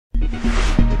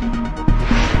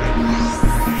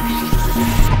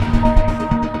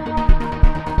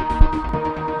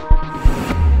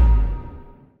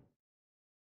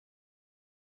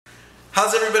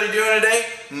everybody doing today?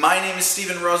 My name is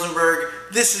Steven Rosenberg,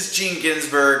 this is Gene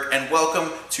Ginsberg, and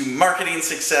welcome to Marketing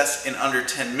Success in Under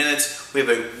 10 Minutes. We have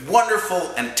a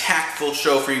wonderful and tactful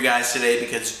show for you guys today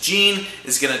because Gene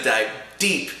is going to dive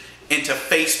deep into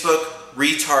Facebook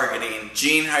retargeting.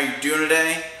 Gene, how are you doing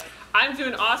today? I'm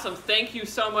doing awesome. Thank you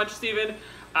so much, Steven.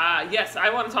 Yes, I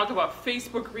want to talk about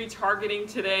Facebook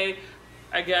retargeting today.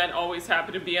 Again, always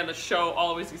happy to be on the show,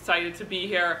 always excited to be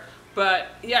here.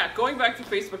 But yeah, going back to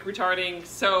Facebook retargeting,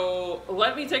 so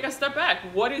let me take a step back.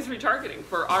 What is retargeting?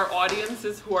 For our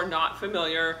audiences who are not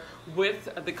familiar with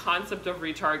the concept of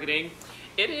retargeting,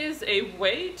 it is a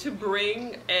way to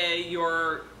bring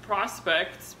your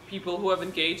prospects, people who have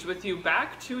engaged with you,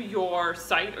 back to your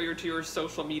site or to your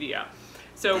social media.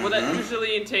 So what that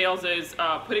usually entails is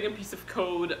putting a piece of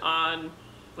code on,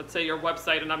 let's say, your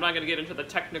website, and I'm not going to get into the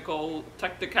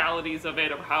technicalities of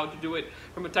it or how to do it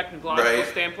from a technological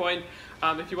standpoint.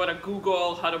 If you want to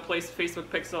Google how to place Facebook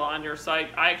pixel on your site,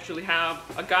 I actually have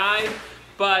a guide,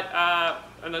 but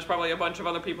and there's probably a bunch of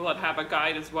other people that have a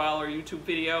guide as well, or YouTube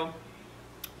video.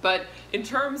 But in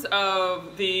terms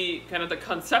of the kind of the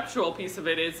conceptual piece of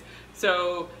it is,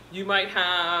 so you might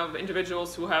have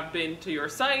individuals who have been to your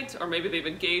site, or maybe they've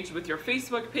engaged with your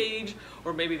Facebook page,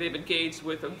 or maybe they've engaged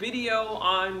with a video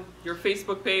on your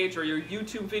Facebook page or your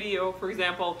YouTube video, for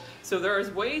example. So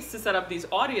there's ways to set up these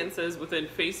audiences within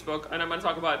Facebook, and I'm going to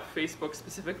talk about Facebook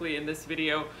specifically in this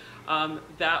video,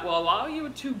 that will allow you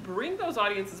to bring those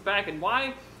audiences back. And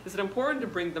why is it important to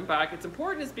bring them back? It's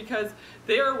important is because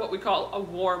they are what we call a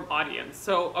warm audience.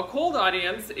 So a cold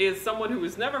audience is someone who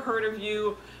has never heard of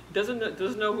you, doesn't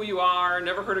know who you are,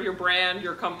 never heard of your brand,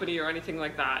 your company, or anything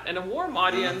like that. And a warm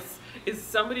audience is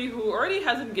somebody who already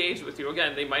has engaged with you.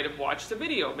 Again, they might have watched a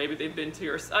video, maybe they've been to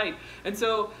your site. And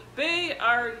so they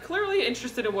are clearly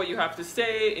interested in what you have to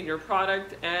say, in your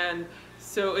product, and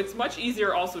so it's much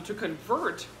easier also to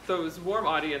convert those warm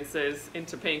audiences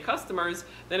into paying customers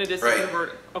than it is to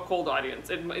convert a cold audience.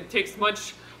 It takes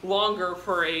much longer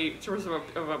for a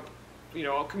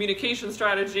communication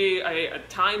strategy, a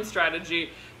time strategy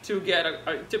to get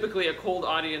typically a cold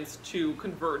audience to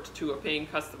convert to a paying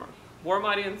customer. Warm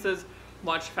audiences,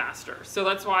 much faster. So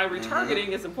that's why retargeting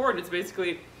is important. It's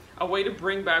basically a way to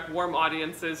bring back warm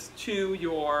audiences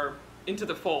into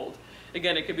the fold.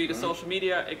 Again, it could be to social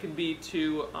media, it can be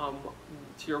to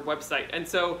your website. And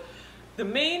so the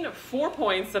main 4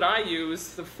 points that I use,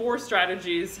 the 4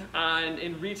 strategies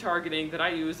in retargeting that I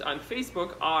use on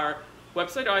Facebook are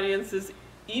website audiences,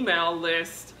 email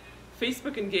list,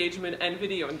 Facebook engagement, and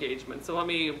video engagement. So let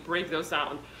me break those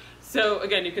down. So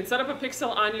again, you can set up a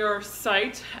pixel on your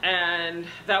site, and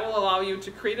that will allow you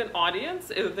to create an audience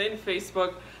within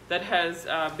Facebook that has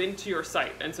been to your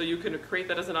site. And so you can create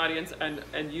that as an audience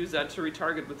and use that to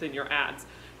retarget within your ads.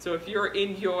 So if you're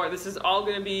in this is all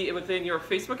going to be within your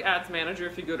Facebook Ads Manager.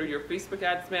 If you go to your Facebook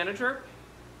Ads Manager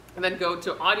and then go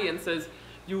to audiences,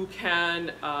 you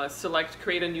can select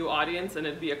create a new audience, and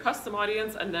it'd be a custom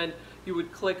audience, and then you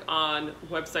would click on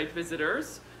website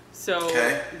visitors. So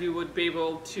you would be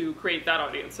able to create that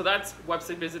audience. So that's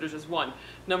website visitors is 1.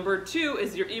 Number 2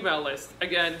 is your email list.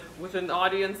 Again, within the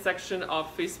audience section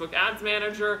of Facebook Ads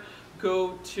Manager,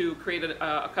 go to create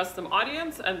a custom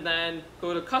audience, and then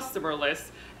go to customer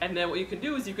list. And then what you can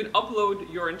do is you can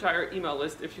upload your entire email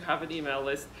list if you have an email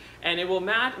list, and it will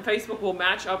Facebook will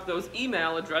match up those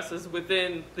email addresses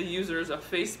within the users of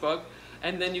Facebook.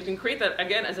 And then you can create that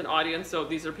again as an audience. So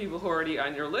these are people who are already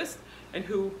on your list and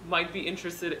who might be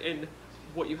interested in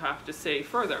what you have to say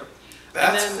further.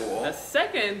 That's and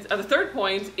then cool. The third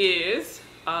point is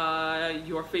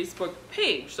your Facebook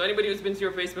page. So anybody who's been to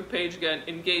your Facebook page, again,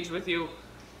 engage with you,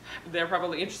 they're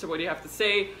probably interested in what you have to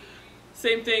say.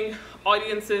 Same thing,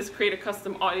 audiences, create a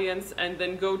custom audience, and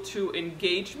then go to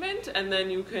engagement, and then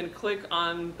you can click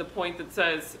on the point that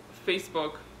says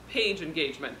Facebook page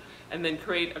engagement, and then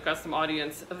create a custom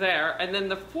audience there. And then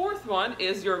the 4th one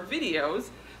is your videos.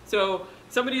 So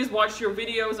somebody who's watched your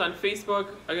videos on Facebook,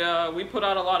 we put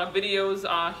out a lot of videos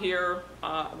here.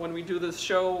 When we do this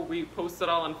show, we post it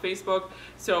all on Facebook.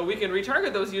 So we can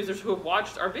retarget those users who have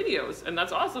watched our videos. And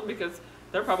that's awesome because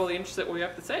they're probably interested in what we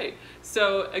have to say.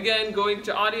 So again, going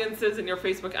to audiences in your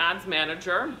Facebook Ads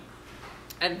Manager,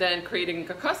 and then creating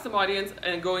a custom audience,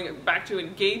 and going back to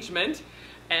engagement,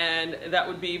 and that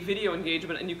would be video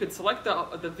engagement. And you can select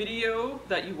the video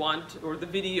that you want, or the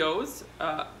videos,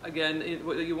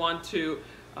 what you want to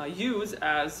use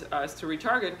as to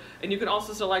retarget. And you can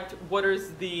also select what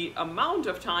is the amount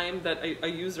of time that a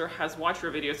user has watched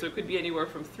your video. So it could be anywhere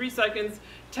from 3 seconds,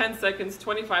 10 seconds,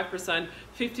 25%,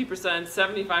 50%,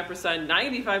 75%,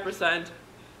 95%,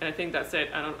 and I think that's it.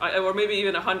 Or maybe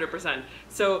even 100%.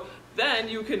 So then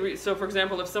you can, so for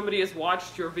example, if somebody has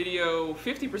watched your video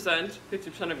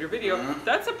 50% of your video,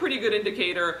 that's a pretty good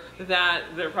indicator that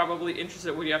they're probably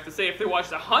interested in what you have to say. If they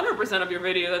watched 100% of your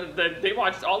video, then they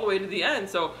watched all the way to the end,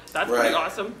 so that's pretty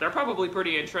awesome. They're probably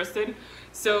pretty interested.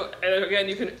 So again,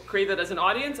 you can create that as an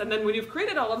audience, and then when you've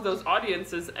created all of those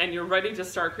audiences and you're ready to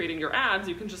start creating your ads,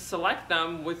 you can just select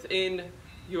them within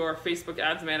your Facebook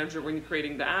Ads Manager when you're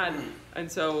creating the ad,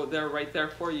 and so they're right there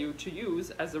for you to use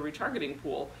as a retargeting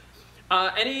pool.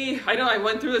 I know I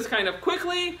went through this kind of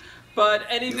quickly, but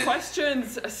any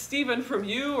questions, Stephen, from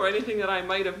you or anything that I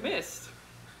might have missed?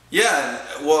 Yeah,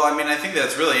 well, I mean, I think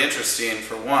that's really interesting.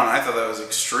 For one, I thought that was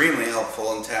extremely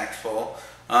helpful and tactful.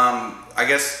 I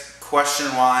guess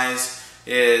question-wise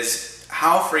is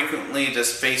how frequently does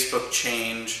Facebook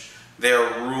change their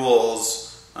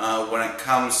rules when it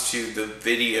comes to the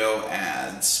video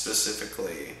ads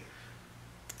specifically?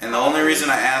 And the only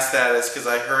reason I asked that is because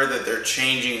I heard that they're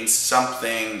changing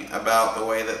something about the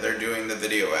way that they're doing the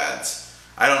video ads.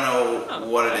 I don't know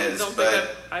what it is,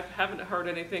 but I haven't heard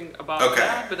anything about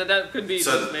that. But that could be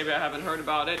because maybe I haven't heard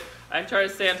about it. I try to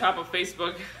stay on top of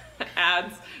Facebook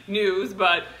ads news,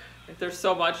 but there's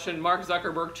so much, and Mark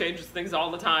Zuckerberg changes things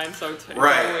all the time, so it's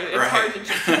hard to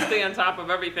just stay on top of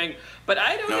everything. But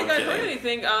I don't think I've heard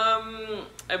anything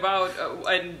about,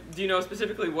 and do you know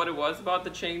specifically what it was about the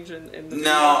change in the video?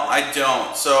 No, I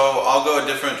don't. So I'll go a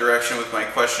different direction with my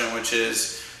question, which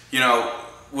is, you know,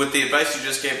 with the advice you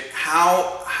just gave,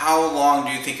 how long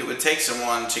do you think it would take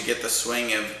someone to get the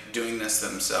swing of doing this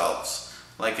themselves?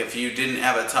 Like if you didn't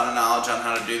have a ton of knowledge on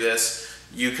how to do this,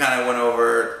 you kind of went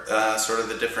over sort of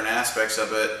the different aspects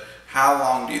of it. How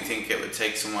long do you think it would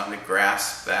take someone to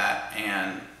grasp that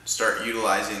and start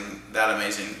utilizing that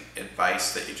amazing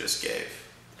advice that you just gave?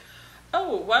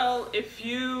 Oh, well, if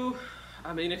you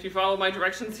follow my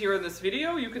directions here in this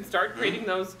video, you can start creating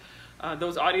those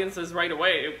audiences right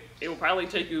away. It will probably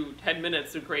take you 10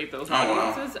 minutes to create those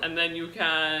audiences, and then you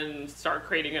can start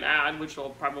creating an ad, which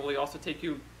will probably also take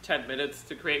you 10 minutes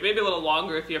to create, maybe a little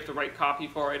longer if you have to write copy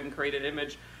for it and create an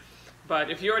image.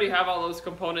 But if you already have all those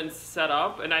components set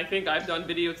up, and I think I've done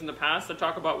videos in the past that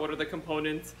talk about what are the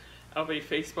components of a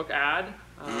Facebook ad.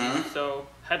 So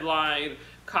headline,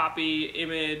 copy,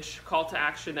 image, call to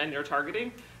action, and your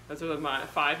targeting. Those are my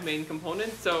 5 main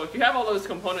components. So if you have all those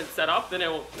components set up, then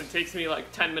it takes me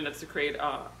like 10 minutes to create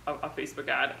a Facebook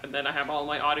ad. And then I have all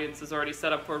my audiences already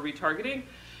set up for retargeting.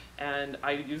 And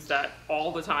I use that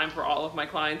all the time for all of my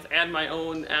clients and my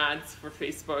own ads for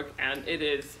Facebook. And it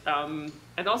is,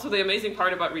 and also the amazing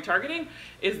part about retargeting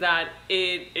is that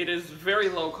it is very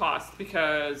low cost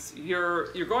because you're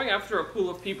going after a pool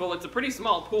of people. It's a pretty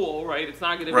small pool, right? It's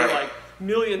not going to be like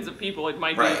millions of people. It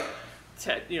might be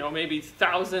maybe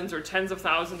thousands or tens of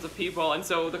thousands of people, and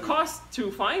so the cost to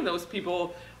find those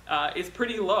people is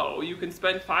pretty low. You can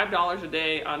spend $5 a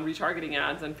day on retargeting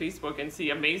ads on Facebook and see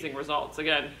amazing results.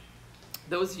 Again,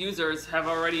 those users have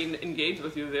already engaged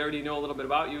with you. They already know a little bit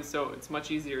about you, so it's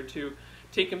much easier to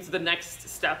take them to the next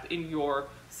step in your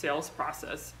sales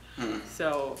process.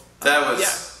 So that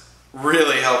was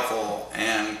really helpful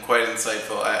and quite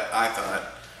insightful, I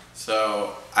thought.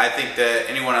 So I think that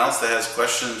anyone else that has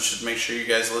questions should make sure you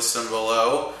guys list them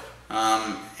below.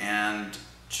 And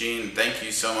Jean, thank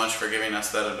you so much for giving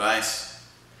us that advice.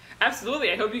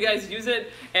 Absolutely. I hope you guys use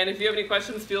it. And if you have any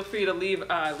questions, feel free to leave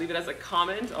it as a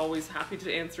comment. Always happy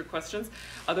to answer questions.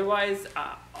 Otherwise,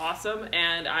 awesome.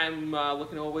 And I'm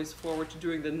looking always forward to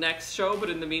doing the next show.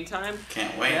 But in the meantime,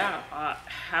 can't wait. Yeah,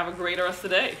 have a great rest of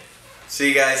the day. See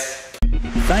you guys.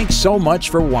 Thanks so much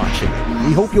for watching.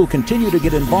 We hope you'll continue to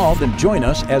get involved and join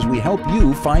us as we help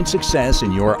you find success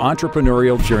in your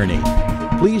entrepreneurial journey.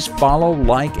 Please follow,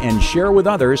 like, and share with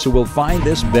others who will find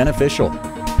this beneficial.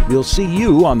 We'll see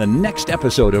you on the next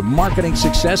episode of Marketing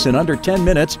Success in Under 10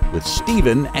 Minutes with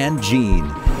Stephen and Jean.